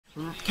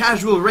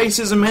casual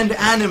racism and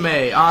anime.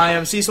 I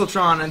am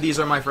Ceciltron, and these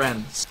are my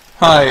friends.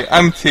 Hi,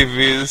 I'm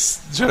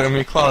TV's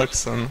Jeremy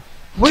Clarkson.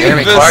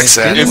 Jeremy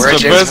Clarkson, It's we're the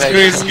James best May.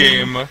 Grease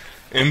game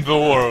in the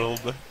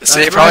world. So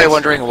you're probably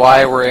wondering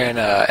why we're in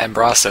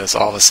Ambrostos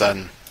all of a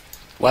sudden.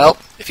 Well,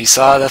 if you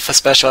saw the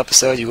special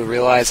episode, you would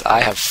realize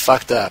I have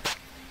fucked up.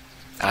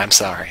 I'm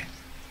sorry.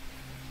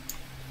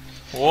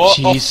 What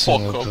a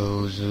fuck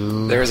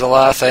up. There was a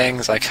lot of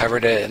things, I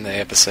covered it in the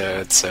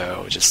episode,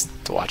 so just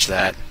to watch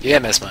that. You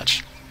didn't miss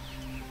much.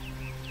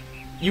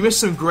 You missed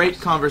some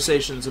great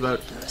conversations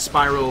about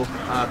spiral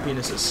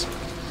penises.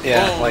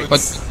 Yeah, Oh, like...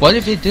 But what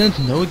if they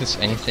didn't notice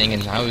anything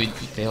and now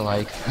they're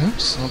like, huh?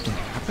 Something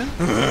happened?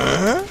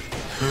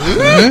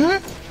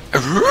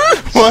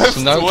 What if,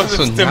 So now- what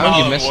so if Tim now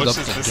you Allen messed it up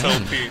watches this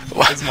again. LP?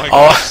 What? Is my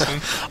all,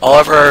 question. all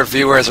of our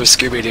viewers are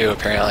Scooby-Doo,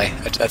 apparently.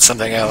 That's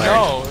something I learned.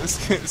 No, it's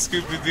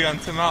Scooby-Doo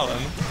and Tim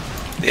Allen.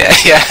 Yeah,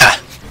 yeah.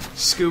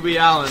 Scooby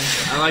Allen,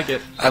 I like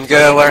it. I'm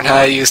gonna learn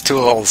how to use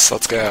tools.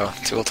 Let's go.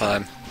 Tool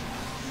time.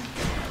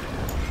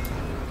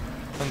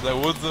 And I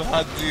would have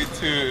had you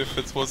too if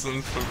it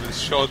wasn't for the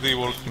shoddy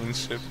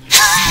workmanship.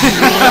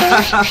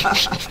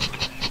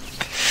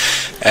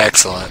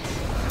 Excellent.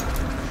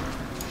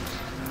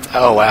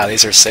 Oh wow,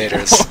 these are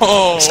satyrs.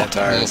 Oh,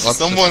 Centaurs. Lots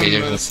of someone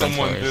satyrs and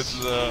someone did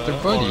centaurs. the They're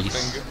horror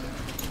buddies. thing.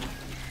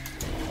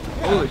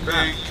 Holy They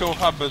crap.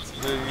 cohabit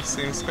the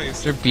same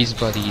space. They're beast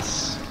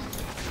buddies.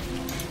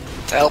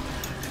 Help.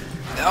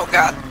 Oh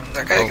god.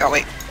 Okay, Oh. oh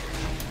wait.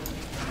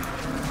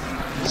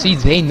 See,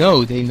 they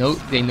know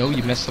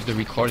you messed up the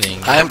recording.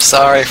 I'm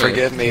sorry, So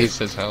forgive me.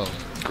 This as hell.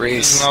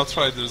 Grease. There's an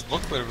outrider's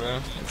buckler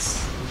there.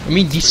 It's I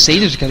mean, these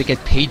satyrs gotta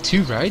get paid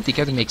too, right? They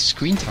gotta make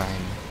screen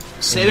time.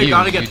 Satyr And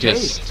gotta you get paid.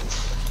 just-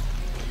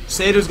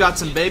 Satyr's got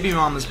some baby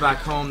mamas back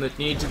home that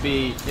need to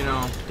be,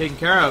 taken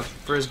care of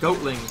for his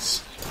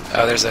goatlings.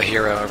 Oh, there's a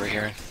hero over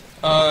here.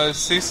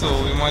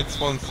 Cecil, you might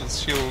want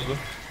his shield.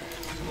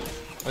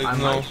 I don't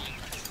know.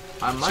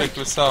 I might. Check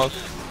this out.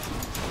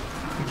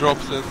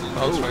 Dropped it.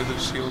 Outrider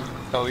shield.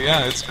 Hell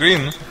yeah, it's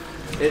green.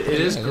 It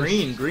is Yeah, it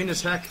green. Green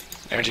as heck.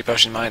 Energy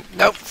potion mine.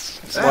 Nope.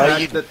 Yeah, Why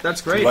you, that's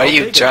great. why I'll you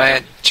take it.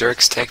 giant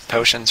jerks take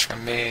potions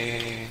from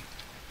me?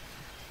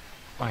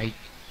 I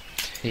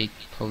take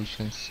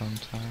potions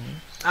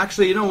sometimes.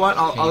 Actually, you know what?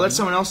 I'll let Okay.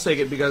 someone else take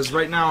it because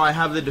right now I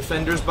have the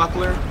Defender's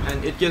Buckler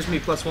and it gives me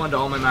 +1 to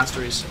all my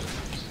masteries.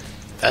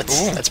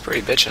 That's Ooh. that's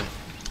pretty bitchin'.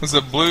 Is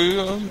it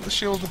blue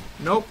shield?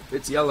 Nope,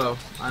 it's yellow.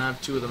 I have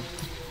 2 of them.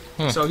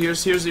 Hmm. So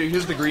here's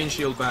the green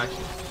shield back.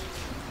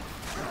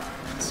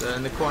 It's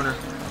in the corner.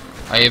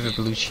 I have a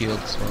blue shield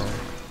as well.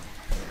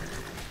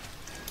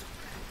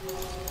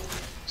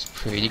 It's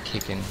pretty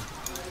kicking.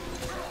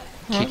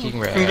 Kicking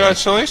red.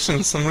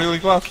 Congratulations, I'm really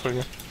glad for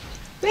you.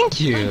 Thank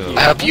you.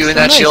 I hope you and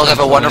that That's so shield nice have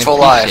a when wonderful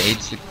someone life.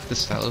 appreciates the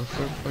style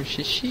for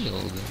his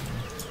shield.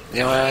 You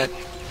know what?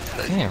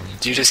 Damn.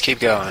 You just keep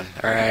going,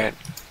 alright?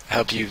 I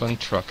hope you. Keep on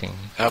trucking.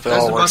 I hope it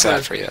That's all the works buckler.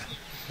 out for you.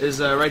 Is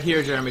right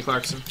here, Jeremy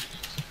Clarkson.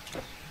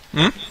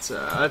 Hmm?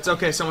 It's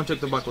okay. Someone took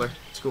the buckler.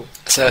 It's cool.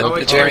 So, Oh,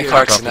 wait, Jeremy oh, yeah.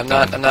 Clarkson, Drop I'm it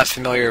not down. I'm not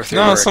familiar with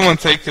your No, work. someone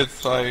take it.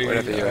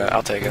 Whatever you,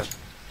 I'll take it.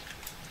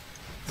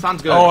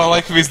 Sounds good. Oh, I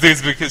like these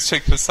dudes because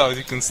check this out,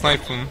 you can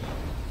snipe them.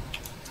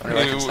 I wonder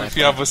if I can snipe If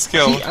you have a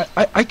skill. See,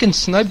 I can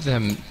snipe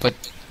them, but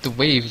the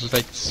wave is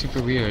like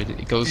super weird.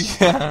 It goes,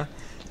 Yeah.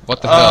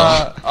 what the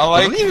hell? I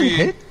like Does it even the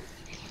hit?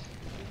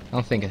 I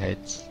don't think it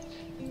hits.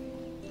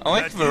 I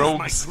like That the is rogue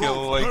my skill,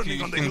 grove like burning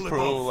you on the can hill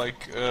throw above.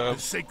 like The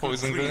sacred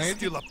poison tree is grenade.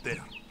 still up there.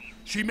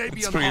 She may be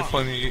It's pretty unharmed,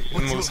 funny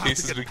but in you'll most have to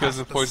cases get because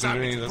the past poison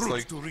savage grenade has brutes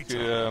like to reach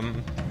her.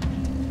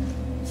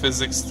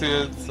 physics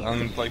to it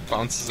and like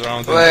bounces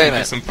around Wait a and can do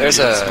minute, some there's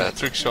pretty a- smart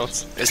trick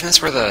shots. Isn't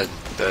this where the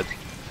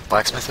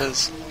blacksmith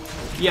is?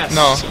 Yes.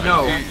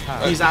 No,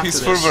 He's after he's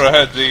this. further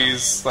ahead.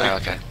 He's like Oh,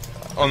 okay.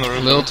 on the A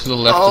river. little to the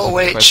left. is Oh a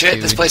wait, quest shit!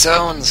 dude. This place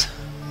owns.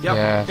 Yep.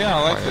 Yeah, Yeah,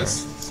 I like fire.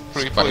 this. It's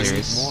pretty Spiders.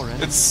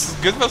 pleasant. It's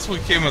good that we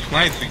came at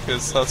night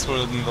because that's where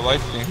the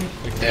lightning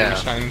like Yeah.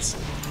 really shines.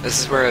 This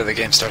is where the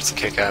game starts to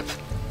kick up.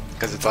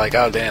 Because it's like,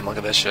 oh damn, look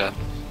at this shit.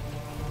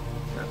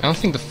 I don't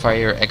think the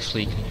fire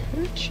actually can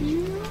hurt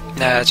you.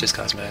 Nah, it's just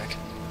cosmetic.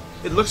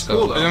 It looks So-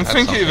 cool I though. don't That's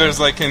think something. there's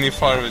like any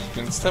fire that you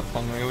can step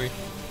on really.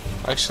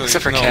 Actually,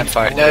 Except for no.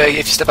 campfire. No, if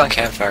you step on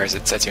campfires,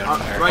 it sets you on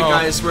fire. Right, Oh.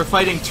 guys, we're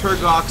fighting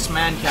Turgox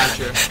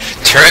Mancatcher.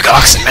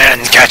 Turgox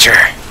man catcher.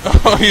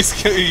 Oh, he's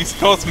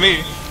caught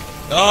me.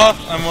 Ah,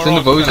 I'm a rock.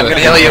 Cinderbozo I'm gonna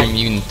is heal you.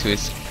 immune to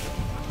his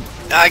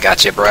I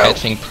got you, bro.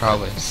 catching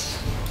prowess.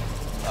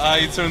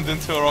 He turned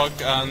into a rock,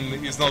 and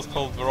he's not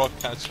called the rock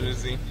catcher,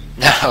 is he?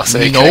 No, so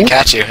he No, couldn't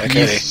catch you. He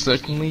Okay.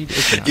 certainly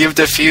is not. You've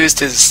diffused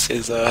his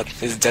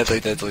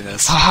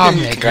deadliness. Haha,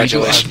 Meg,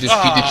 Congratulations. you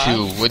have this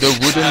Pikachu with a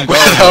wooden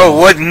With gun. a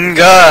wooden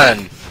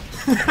gun!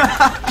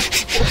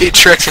 He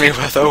tricked me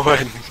with a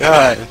wooden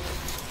gun.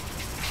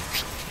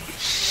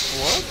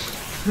 What?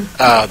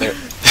 Oh, there.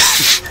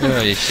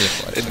 Holy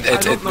shit, It, what? I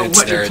it, don't know it's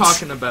what you're nerds.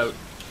 talking about.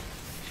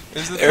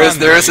 Is it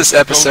There is this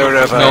episode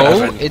of,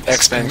 No, of an it's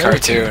X-Men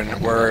American.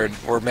 cartoon where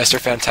Mr.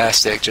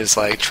 Fantastic just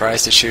like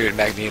tries to shoot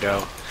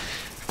Magneto,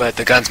 but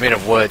the gun's made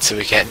of wood, so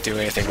we can't do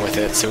anything with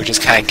it. So he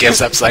just kind of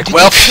gives up. It's like,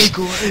 well,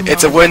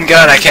 it's a wooden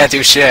gun. I can't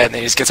do shit. And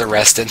then he just gets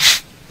arrested.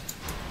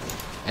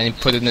 And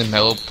he put it in a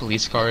metal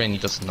police car and he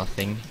does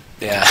nothing.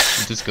 Yeah.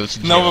 He just goes to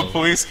jail. No, a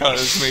police car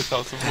is made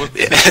out of wood.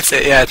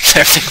 Yeah,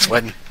 everything's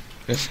wooden.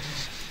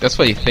 That's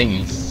what he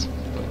thinks.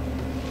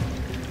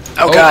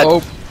 Oh god, Oh,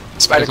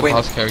 Spider there's a Queen.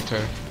 boss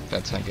character.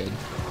 That's not good.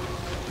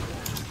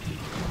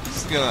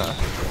 Just gonna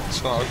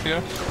chill out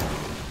here.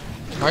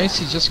 Why is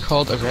he just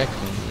called Arachne?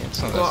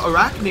 It's not Well,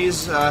 Arachne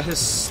is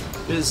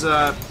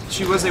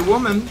she was a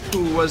woman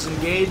who was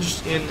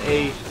engaged in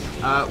a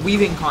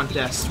weaving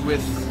contest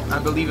with, I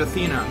believe,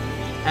 Athena,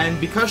 and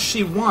because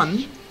she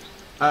won,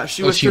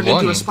 she was turned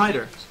into a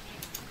spider.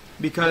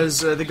 Because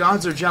the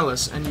gods are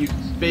jealous, and you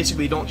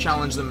basically don't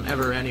challenge them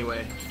ever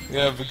anyway.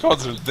 Yeah, the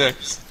gods are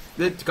dicks.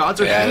 The gods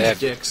are Yeah, they huge have-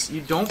 dicks.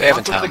 You don't They have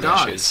fuck with the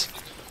entitlement gods. issues.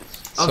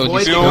 So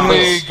Avoid The the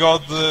only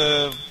gods.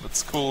 god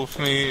that's cool with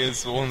me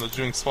is the one that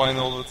drinks wine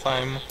all the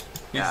time.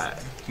 Yeah.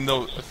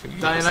 No, I think he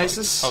Dionysus?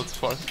 was, like, out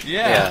far.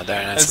 Yeah, Yeah.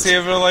 Dionysus. Has he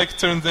ever like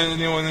turned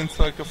anyone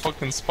into like a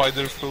fucking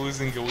spider for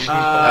losing a weaving?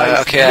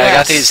 Okay, I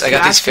got yes, these. I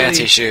got these actually-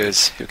 fancy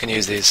shoes. Who can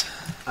use these?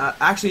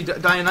 Actually,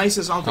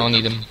 Dionysus. I don't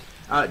need him.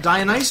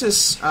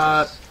 Dionysus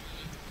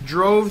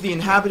drove the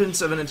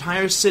inhabitants of an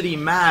entire city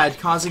mad,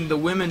 causing the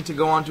women to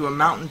go onto a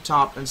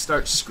mountaintop and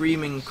start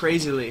screaming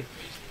crazily.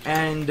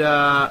 And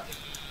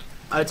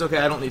it's okay,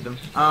 I don't need them.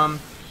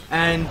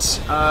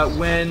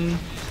 When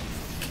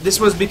this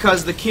was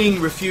because the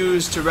king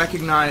refused to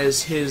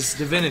recognize his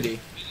divinity,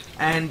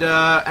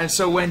 and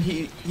so when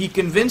he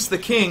convinced the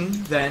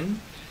king then,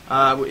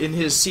 in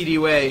his seedy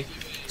way,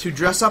 to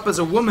dress up as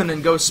a woman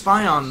and go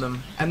spy on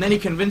them, and then he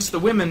convinced the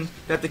women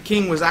that the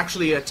king was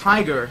actually a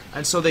tiger,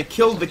 and so they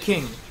killed the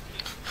king.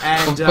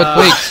 And But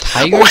wait,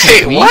 tigers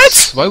Wait, and what?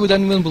 beasts? Why would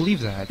anyone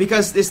believe that?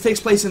 because this takes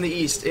place in the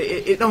East.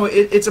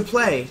 It's a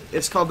play.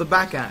 It's called the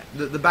Bacchae.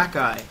 The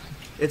Bacchae.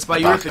 It's by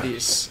The Bacchae.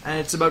 Euripides, and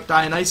it's about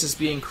Dionysus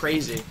being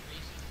crazy.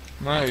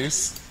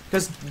 Nice.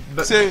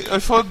 But See, I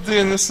thought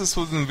Dionysus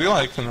wouldn't be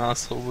like an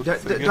asshole, but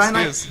I guess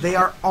he is. They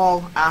are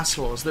all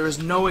assholes. There is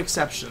no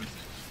exception.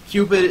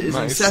 Cupid is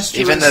Nice. incestuous.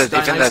 Even the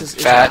Dionysus is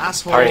an fat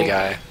asshole. party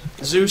guy.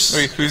 Zeus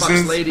Wait, who's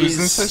fucks ladies.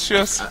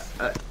 incestuous?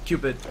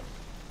 Cupid.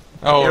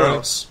 Oh, right.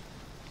 Eros.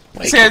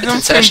 Wait, See, I it's don't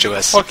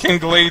incestuous. think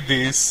fucking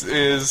ladies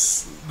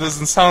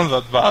doesn't sound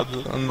that bad.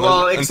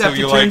 Well, except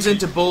he until you turns like,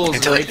 into bulls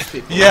Until and it- rapes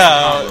people. Yeah,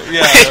 I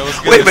was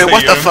gonna Wait, say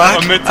what the you're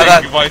fuck? omitting I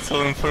thought-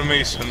 vital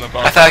information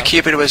about I thought that.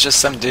 Cupid was just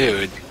some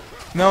dude.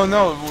 No,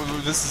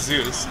 this is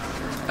Zeus.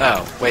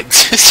 Oh, wait,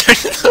 Zeus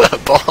turned into a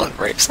bull and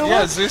raped someone?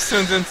 Yeah, Zeus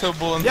turned into a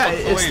bull and Yeah, fucked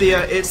a it's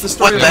lady. the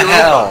story What of the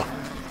Europa.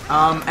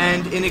 hell?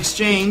 And in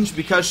exchange,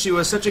 because she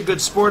was such a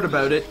good sport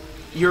about it,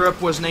 Europe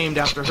was named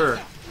after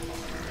her.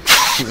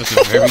 He was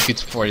a very good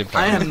sport about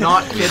I am it.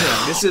 not kidding.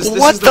 This is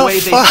What the the way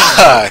they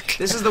thought. fuck?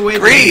 This is the way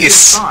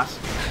Greece. they thought.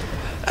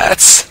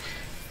 That's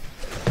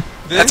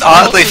Didn't That's he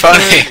oddly also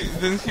funny.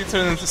 Didn't he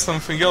turn into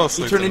something else?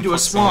 He later turned and into a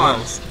fuck someone swan.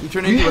 else? He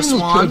turned into a Yeah,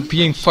 swan.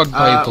 being fucked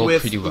by a bull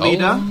with pretty well.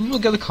 Leda. We'll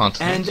get a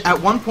continent. And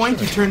at one point,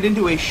 he turned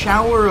into a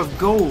shower of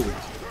gold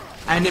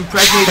and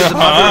impregnated the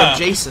mother of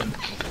Jason.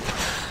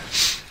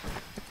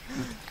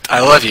 I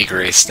love you,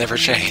 Greece. Never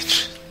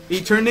change.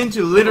 He turned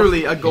into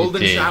literally a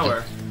golden did.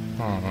 shower.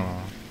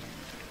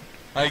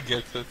 I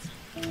get it.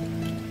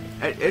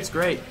 It's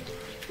great.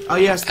 Oh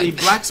yes, the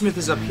blacksmith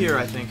is up here,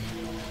 I think.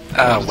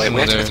 Oh, wait, we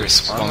have to go Another through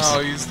swamps. No,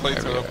 he's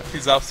later up.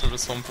 He's after the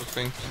swamp, I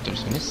think.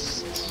 There's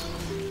mist.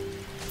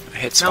 I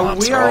hit Now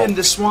swamps. we are oh. in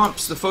the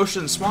swamps, the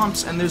Phocian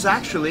swamps, and there's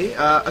actually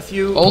a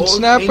few Old ancient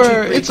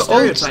Snapper! Greek It's Old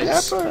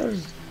stereotypes Snapper!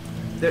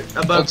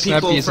 about Old Snappy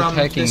people is from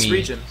attacking this me.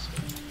 region.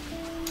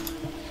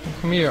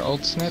 Come here,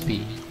 Old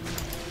Snappy.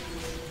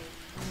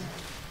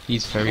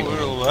 He's very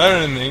We're old.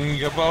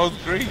 learning about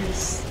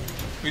Greece.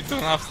 We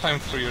don't have time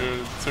for your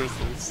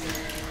turtles.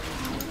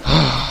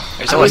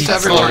 There's I always wish time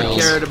for everyone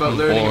turtles. cared about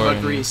learning about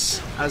Born.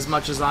 Greece as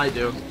much as I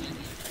do.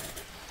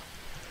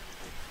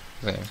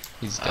 There,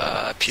 he's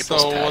dead.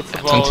 People's So pad what map.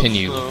 about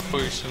Continue. the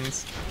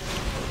Phoenicians?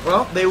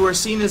 Well, they were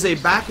seen as a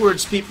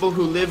backwards people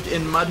who lived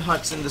in mud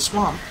huts in the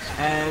swamp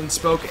and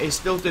spoke a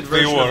stilted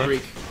version were. of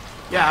Greek.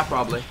 Yeah,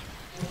 probably.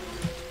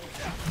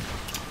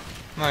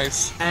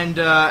 Nice. And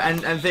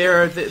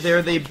they're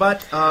the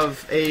butt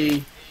of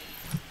a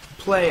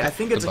play. I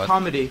think it's The a butt?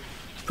 comedy,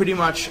 pretty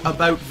much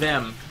about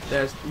them.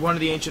 There's one of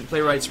the ancient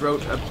playwrights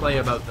wrote a play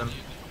about them,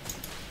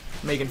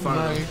 making fun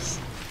of them. Nice.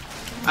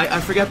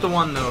 I forget the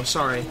one though.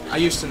 Sorry, I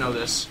used to know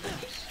this.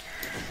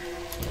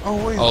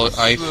 Oh wait, Oh,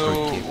 I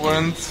so forgive you.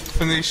 weren't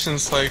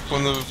Phoenicians like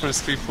one of the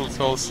first people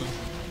to also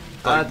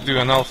like, Uh, do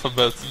an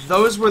alphabet?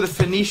 Those were the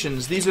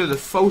Phoenicians. These are the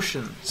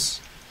Phocians.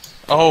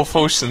 Oh,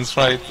 Phocians,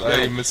 right? I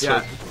Right,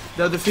 misread.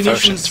 The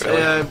Phoenicians Phocians,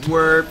 really?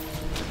 were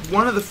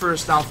one of the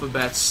first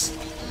alphabets.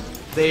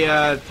 They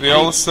They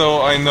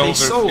also, I know they they're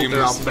sold famous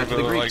their alphabet to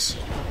for, the like, Greeks.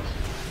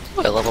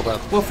 Oh, I leveled up.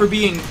 Well, for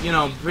being,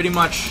 pretty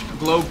much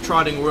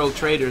globe-trotting world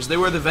traders. They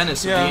were the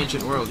Venice of Yeah. the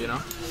ancient world,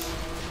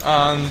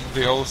 and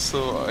they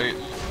also,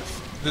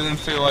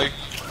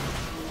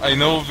 I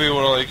know they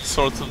were like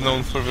sort of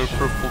known for their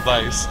purple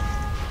dyes.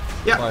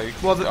 Yeah. Like,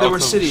 Well, there out were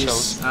of cities.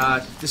 shells.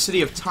 The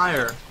city of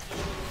Tyre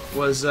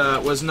was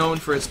known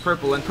for its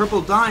purple, and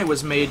purple dye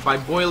was made by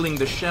boiling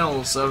the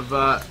shells of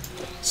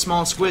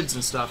small squids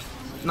and stuff.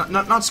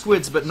 Not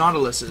squids, but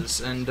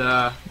nautiluses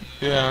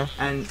Yeah.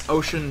 and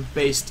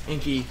ocean-based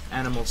inky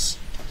animals.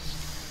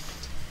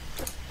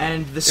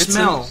 And the It's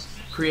smell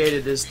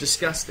created is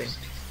disgusting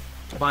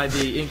by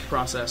the ink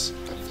process.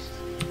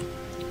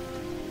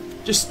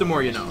 Just the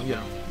more you know, you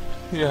know.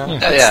 Yeah.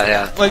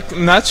 Yeah. Like,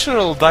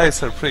 natural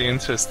dyes are pretty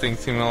interesting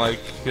to me, like,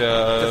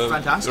 They're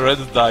fantastic.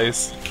 red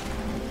dyes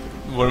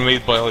were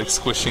made by, like,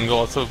 squishing a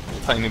lot of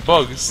tiny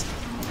bugs.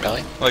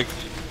 Really? Like,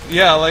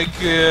 yeah, like,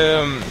 So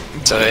you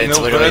it's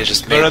know, literally the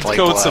just made red like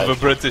coats blood. of the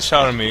British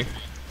Army.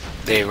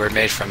 They were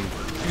made from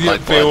Yeah,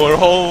 bug they blood. were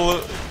all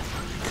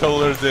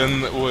colored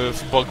in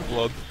with bug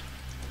blood.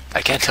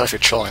 I can't tell if you're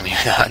trolling me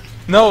or not.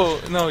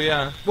 No,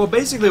 yeah. Well,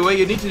 basically, what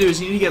you need to do is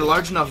you need to get a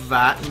large enough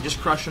vat and just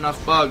crush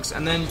enough bugs,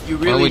 and then you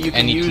would can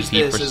any use TV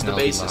this as the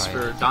personality basis lie?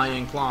 for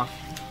dyeing cloth.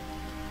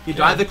 You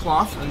dye the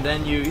cloth, and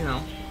then you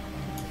know.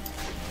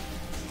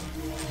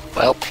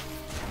 Well,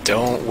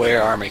 don't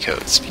wear army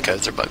coats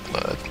because they're bug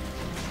blood.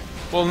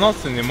 Well,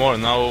 not anymore.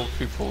 Now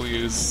people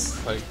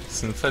use, like,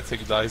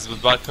 synthetic dyes,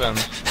 but back then...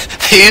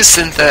 They use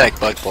synthetic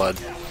bug blood.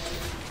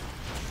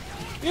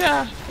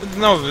 Yeah,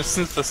 no, they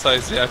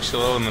synthesize the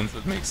actual element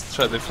that makes it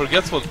red. I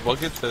forget what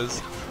bug it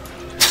is.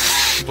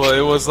 But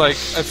it was like,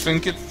 I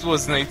think it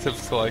was native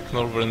to like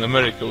Northern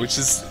America, which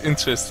is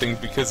interesting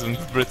because the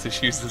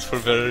British used it for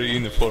their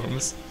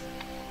uniforms.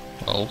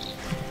 Well,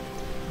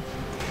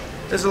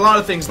 There's a lot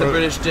of things the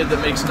British did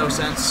that makes no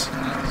sense.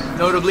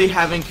 Notably,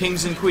 having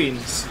kings and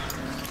queens.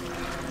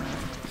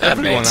 That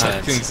Everyone makes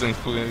had sense. kings and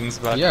queens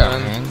back yeah,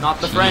 then. man. Not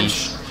the French.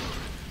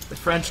 Jeez. The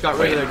French got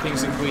rid of their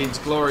kings and queens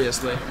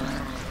gloriously.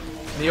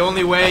 The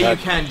only way you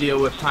can deal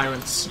with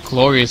tyrants.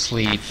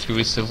 Gloriously through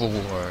a civil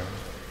war.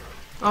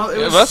 Well, it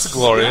Yeah, was, that's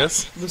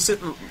glorious.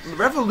 The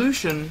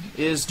revolution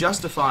is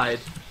justified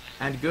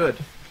and good.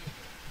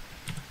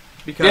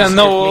 Because Yeah,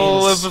 no, it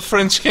well, means the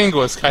French king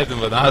was kind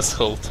of an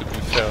asshole, to be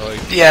fair.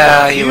 Like,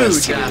 Yeah, he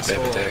was Huge a bit of a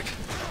asshole. dick.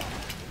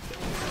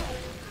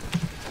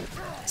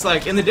 it's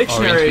like in the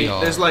dictionary, we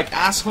all? there's like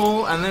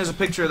asshole, and there's a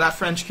picture of that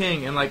French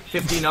king and like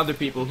 15 other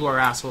people who are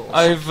assholes.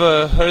 I've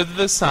heard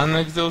this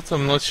anecdote,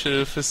 I'm not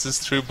sure if this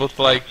is true, but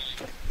like,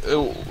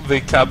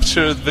 they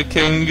captured the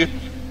king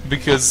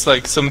because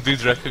like some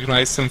dude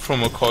recognized him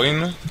from a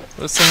coin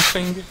or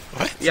something.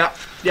 Yeah,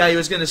 he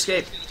was gonna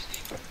escape.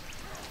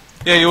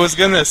 Yeah, he was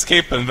gonna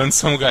escape and then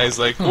some guy's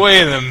like,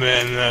 wait a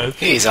minute,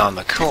 He's on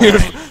the coin.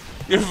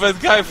 you're that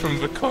guy from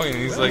the coin.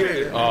 He's like,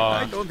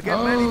 Oh,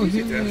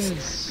 here he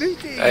is.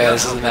 Yeah,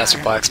 this is the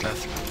Master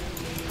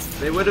Blacksmith.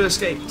 They would have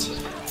escaped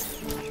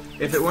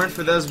if it weren't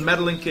for those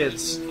meddling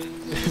kids.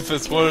 if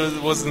it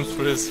wasn't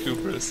for his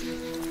hubris.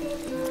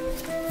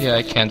 Yeah,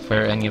 I can't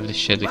wear any of the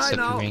shit except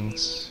the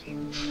rings.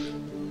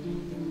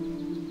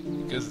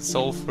 Because it's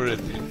all for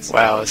idiots.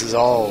 Wow, this is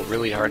all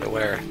really hard to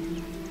wear.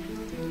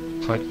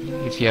 But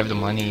if you have the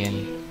money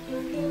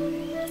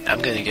and I'm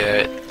gonna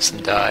get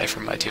some dye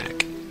from my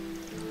tunic.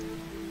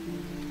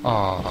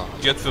 Aw.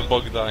 Get the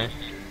bug dye.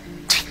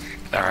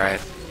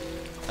 Alright.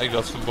 I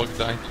got the bug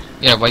dye.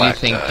 Yeah, why do you Black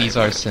think dye. these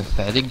are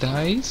synthetic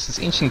dyes? It's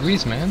ancient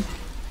Greece, man.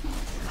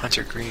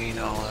 Hunter green,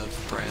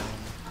 olive, brown.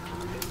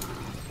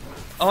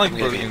 I like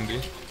Maybe.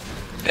 burgundy.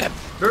 Yeah.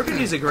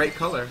 Burgundy's a great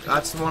color.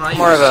 That's the one I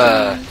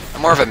I'm use.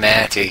 more of a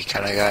manatee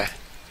kind of guy.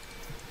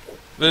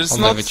 There's I'll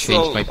not never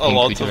change my a pink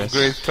lot dress. of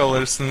great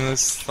colors in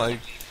this, like,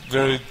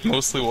 very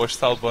mostly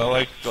washed out, but I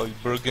like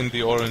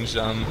burgundy, orange,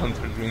 and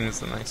hunter green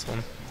is a nice one.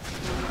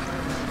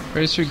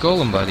 Where's your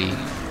golem, buddy?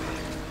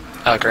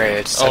 Oh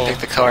great, so Oh. I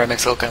picked the color that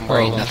makes it look like I'm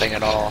wearing Oh. nothing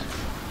at all.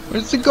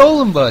 Where's the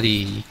golem,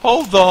 buddy?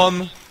 Hold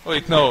on!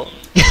 Wait, no.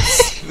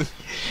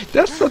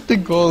 That's not the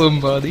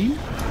golem, buddy.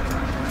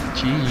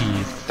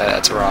 Jeez.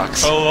 That's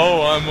rocks.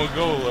 Hello, I'm a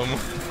golem.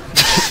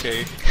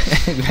 Okay.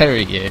 There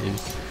he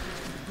is.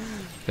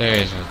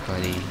 There's my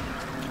buddy.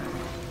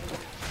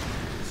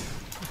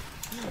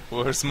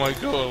 Where's my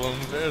golem?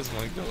 There's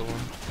my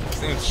golem.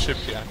 His name's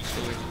Chippy,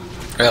 actually.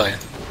 Really?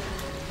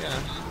 Yeah,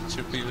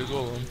 Chippy the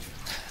golem.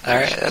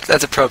 Alright,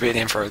 that's appropriate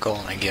name for a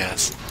golem, I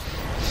guess.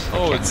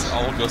 Oh, it's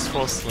August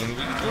Frostwind.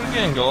 We're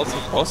getting a lot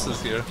of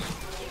bosses here.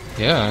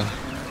 Yeah.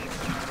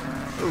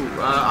 Ooh,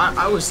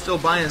 I was still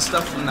buying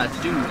stuff from that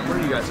dude. Where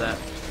are you guys at?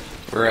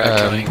 We're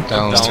killing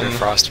down. Mr. Down.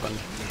 Frostwind.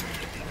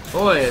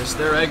 Boy, is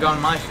there egg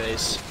on my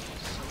face.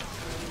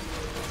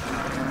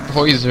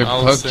 Boys are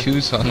I'll bug say-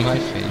 juice on my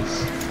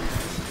face.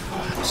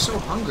 I'm so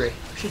hungry.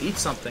 I should eat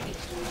something.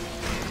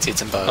 Let's eat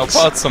some How bugs.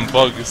 about some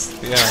bugs?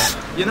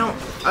 Yeah.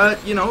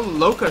 You know,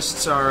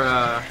 locusts are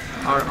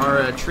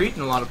a treat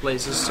in a lot of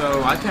places,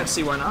 so I can't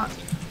see why not.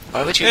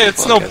 Why would you Hey, eat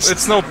it's no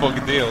locusts?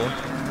 bug deal.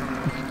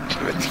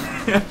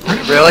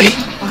 Really?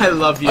 I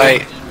love you.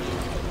 Wait.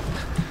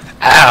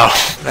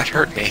 Ow, that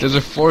hurt me. There's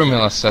a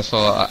formula, Cecil.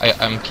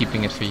 I'm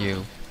keeping it for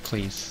you.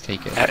 Please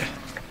take it.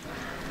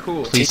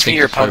 Cool. Please Teach me take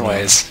your the pun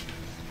formula. ways.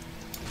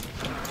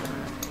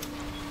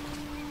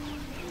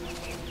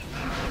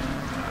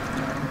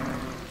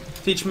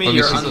 Teach me Or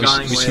your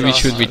undying we ways.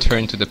 should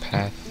return to the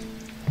path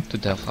to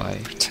Delphi.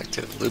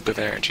 Protective loop of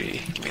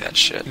energy. Give me that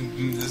shit.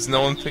 Is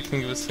no one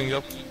picking this thing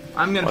up?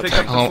 I'm gonna What pick the-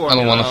 up the I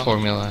don't want a formula.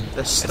 formula.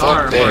 The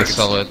star big. I mark.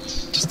 saw it.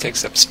 Just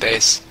takes up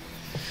space.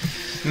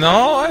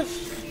 No, I've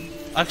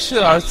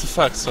actually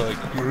artifacts are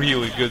like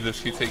really good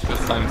if you take the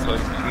time to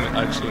like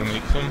actually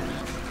make them.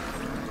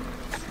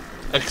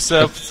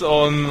 Except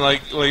on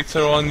like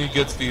later on you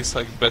get these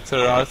like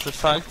better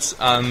artifacts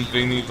and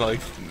they need like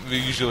they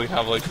usually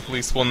have like at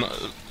least one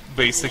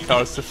basic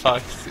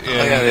artifact in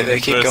Oh yeah, they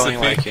keep the going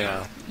recipe. like, you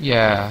know,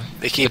 Yeah.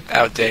 they keep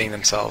outdating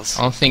themselves.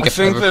 I don't think I I've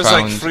think ever there's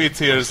found like 3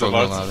 tiers of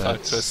formula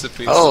artifact that's-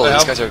 recipes. Oh,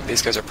 They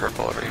these guys are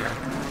purple over here.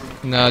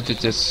 No, they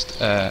just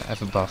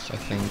have a buff, I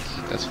think.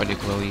 That's why they're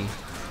glowy.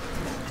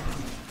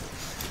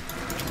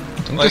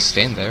 Don't Like- just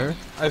stand there.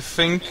 I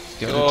think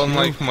The other on two?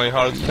 like my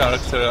hard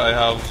character I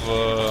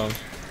have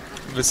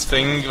this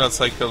thing that's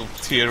like a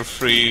tier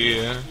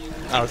 3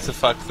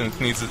 artifact and it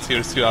needs a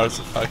tier 2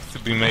 artifact to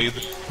be made.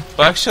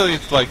 But actually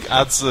it like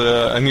adds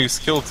a new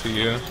skill to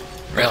you,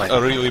 Really?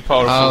 a really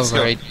powerful Oh,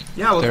 skill. right.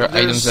 Yeah, well, There are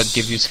items there's- that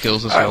give you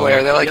skills as Alright, well. wait,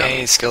 are there like Yeah.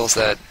 any skills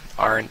that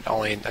aren't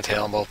only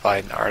attainable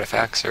by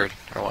artifacts or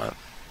what?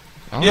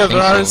 I don't Yeah, think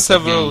there so. are It could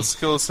several be-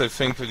 skills I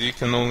think that you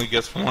can only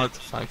get from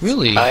artifacts.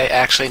 Really? I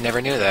actually never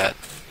knew that.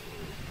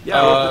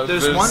 Yeah, well,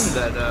 there's- there's one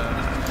that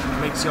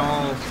makes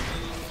y'all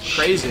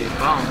crazy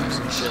bombs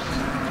and shit.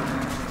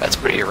 That's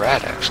pretty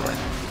rad, actually.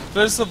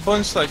 There's a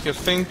bunch, like, I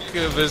think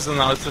there's an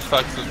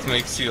artifact that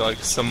makes you, like,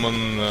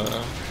 summon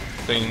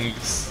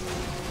things.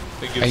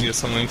 That gives I- you a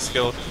summoning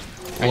skill.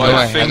 I Well, know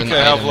I I had think an I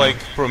have, item. like,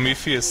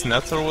 Prometheus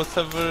Net or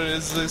whatever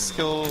is the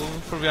skill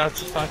for the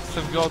artifact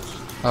I've got.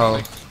 Oh,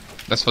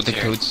 that's what the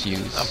Here. goats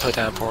use. I'll put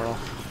down a portal.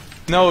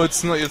 No,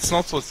 it's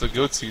not what the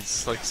goats use,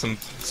 it's like some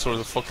sort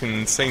of fucking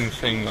insane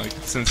thing, like,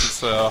 since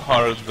it's a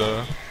hard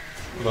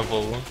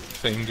level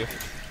thing.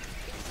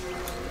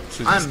 It's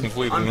just I'm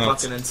completely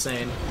nuts. fucking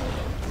insane.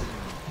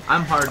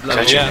 I'm hard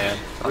level. Cut you, yeah. man.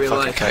 I'll Real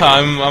fucking life. cut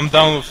you. I'm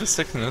down with the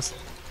sickness.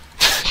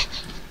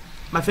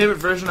 My favorite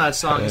version of that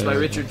song is by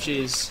Richard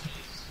Cheese.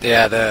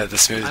 Yeah, the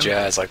smooth I'm-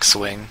 jazz, like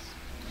swing.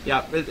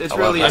 Yeah, it's I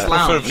really love it's that.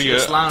 lounge.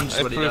 It's lounge is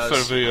I what he prefer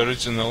does. the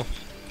original.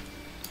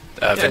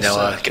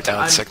 Vanilla, get down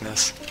with I'm-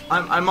 sickness.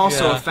 I'm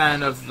also Yeah. a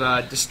fan of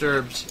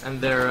Disturbed and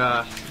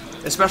their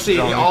especially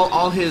Drama.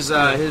 all his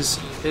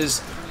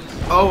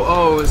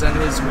oh-ohs and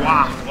his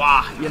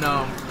wah, you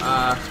know.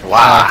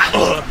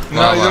 Wow.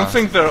 No, I Wow. don't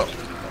think they're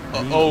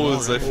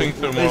O's. I think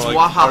they're more It's like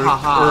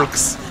wahahaha.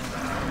 irks.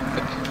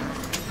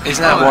 He's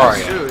not Oh,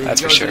 Wario, true. He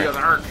that's for goes- he sure. goes,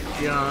 "Ark,"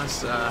 you know,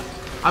 it's,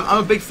 I'm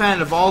a big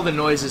fan of all the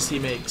noises he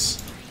makes.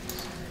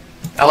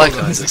 I like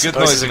He's noises. a good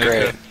Noises are noisemaker.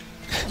 great.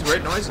 It's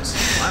great noises.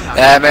 I'm happy.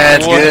 That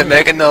man's What- good at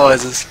making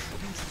noises.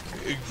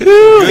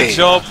 Good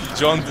job,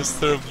 John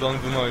Disturbed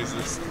on the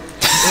noises.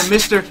 And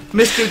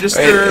Mr.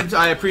 Disturbed,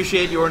 I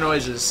appreciate your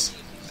noises.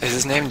 Is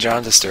his name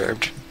John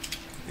Disturbed?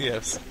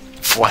 Yes.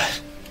 What?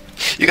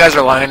 You guys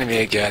are lying to me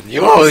again.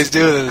 You always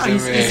do this to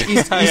He's, me. he's,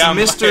 he's, I he's am-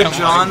 Mr. I am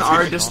John lying to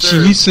R. you.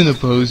 Disturbed. Jeez,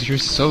 Cinnabose, you're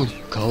so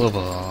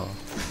gullible.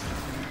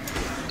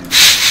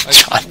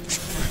 John.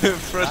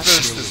 Fred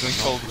Durst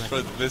isn't called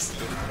Fred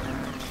Biscuit.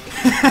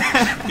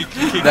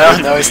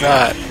 No, he's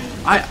not.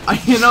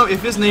 You know,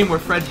 if his name were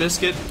Fred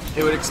Biscuit,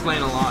 it would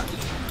explain a lot.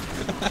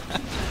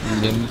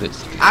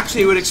 Limbus.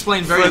 Actually, it would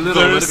explain very Fred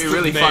little, but Durst, it'd be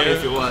really funny no.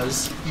 if it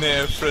was.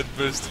 Nah, Fred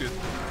Biscuit.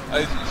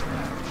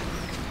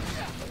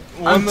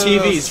 On One of the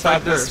TV's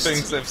Fred saddest Durst.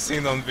 things I've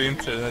seen on the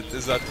internet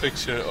is that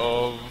picture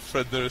of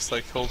Fred Durst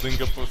like holding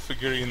up a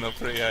figurine of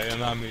Rei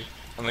Ayanami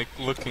and like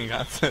looking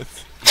at it.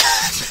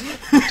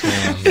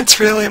 It's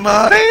really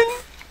mine.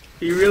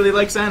 He really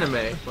likes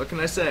anime. What can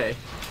I say?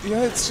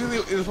 Yeah,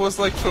 it was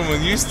like from a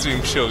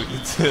Ustream show he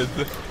did.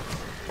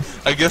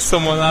 I guess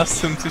someone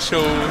asked him to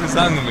show his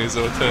animes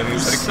or whatever, and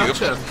he's like,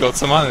 Such "Yep, a- got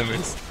some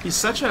animes." He's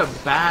such a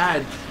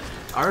bad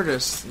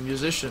artist,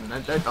 musician.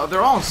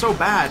 They're all so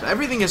bad.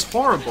 Everything is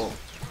horrible.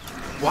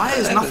 Why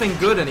is nothing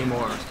good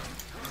anymore?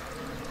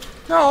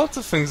 No, lots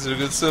of things are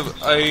good. So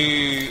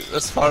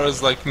as far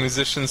as like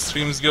musician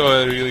streams go,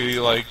 I really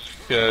like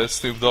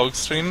Snoop Dogg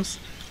streams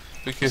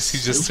because he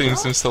just Snoop streams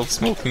Dogg? himself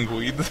smoking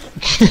weed.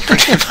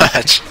 Pretty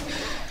much.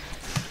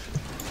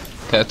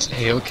 That's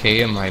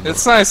A-okay in my book.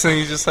 It's nice, and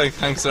he just like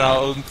hangs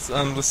around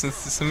and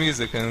listens to some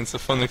music, and it's a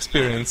fun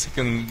experience. You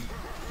can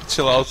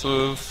chill out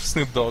with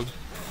Snoop Dogg.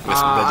 With the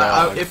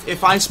dog.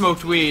 If I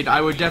smoked weed, I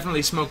would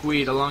definitely smoke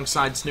weed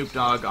alongside Snoop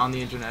Dogg on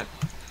the internet.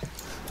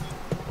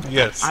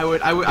 Yes. I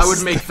would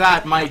make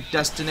that my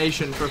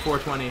destination for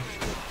 420.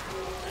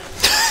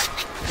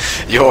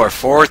 Your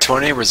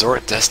 420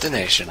 resort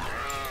destination.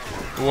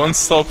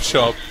 One-stop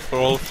shop for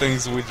all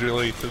things weed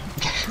related.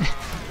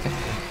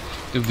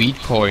 The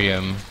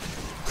Weedporium.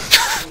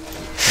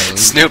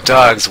 Snoop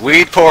Dogg's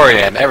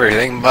Weedporium.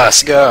 Everything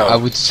must I go.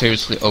 would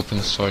seriously open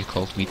a store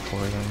called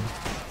Weedporium.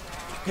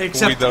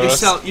 Except Weed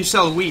us. you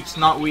sell wheat,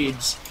 not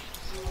weeds.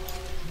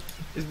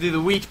 It'd be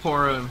the wheat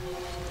porum.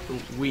 The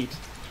wheat.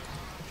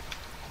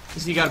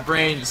 'Cause you got a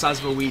brain the size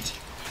of a wheat.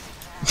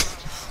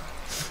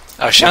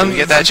 Oh shit, did we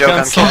get that joke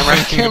on camera?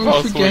 Can we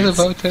About forget weeds.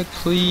 about that,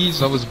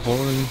 please? I was born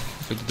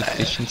with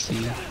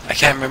deficiency. I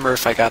can't remember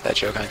if I got that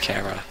joke on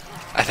camera.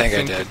 I think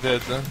I did.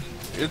 it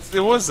did. It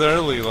was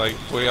early, like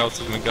way out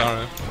of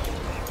Megara.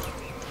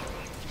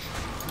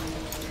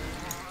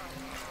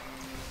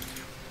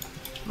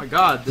 My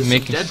God, this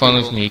Making is dead fun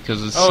people. of me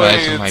because of the Oh,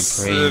 size hey, of my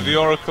it's brain. the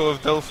Oracle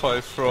of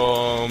Delphi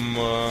from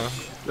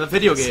The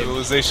video game.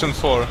 Civilization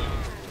 4.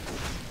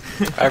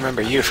 I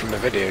remember you from the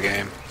video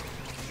game.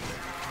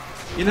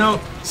 You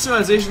know,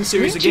 Civilization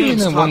series of Weren't you in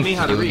games that taught one me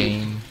how to video read.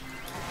 game?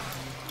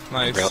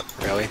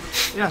 Nice. Really?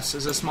 Yes,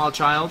 as a small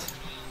child,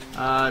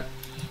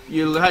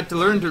 you had to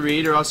learn to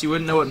read, or else you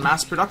wouldn't know what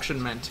mass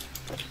production meant.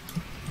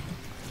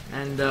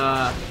 And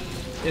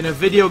in a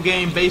video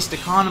game-based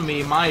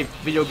economy, my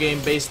video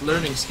game-based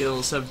learning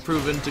skills have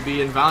proven to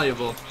be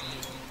invaluable.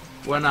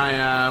 When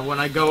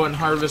I go and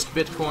harvest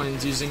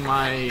bitcoins using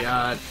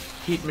my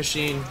heat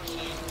machine,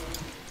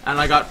 and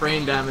I got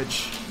brain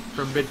damage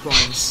from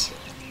bitcoins.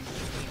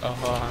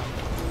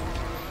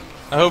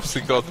 I hope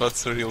they got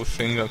that's a real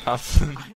thing that happened.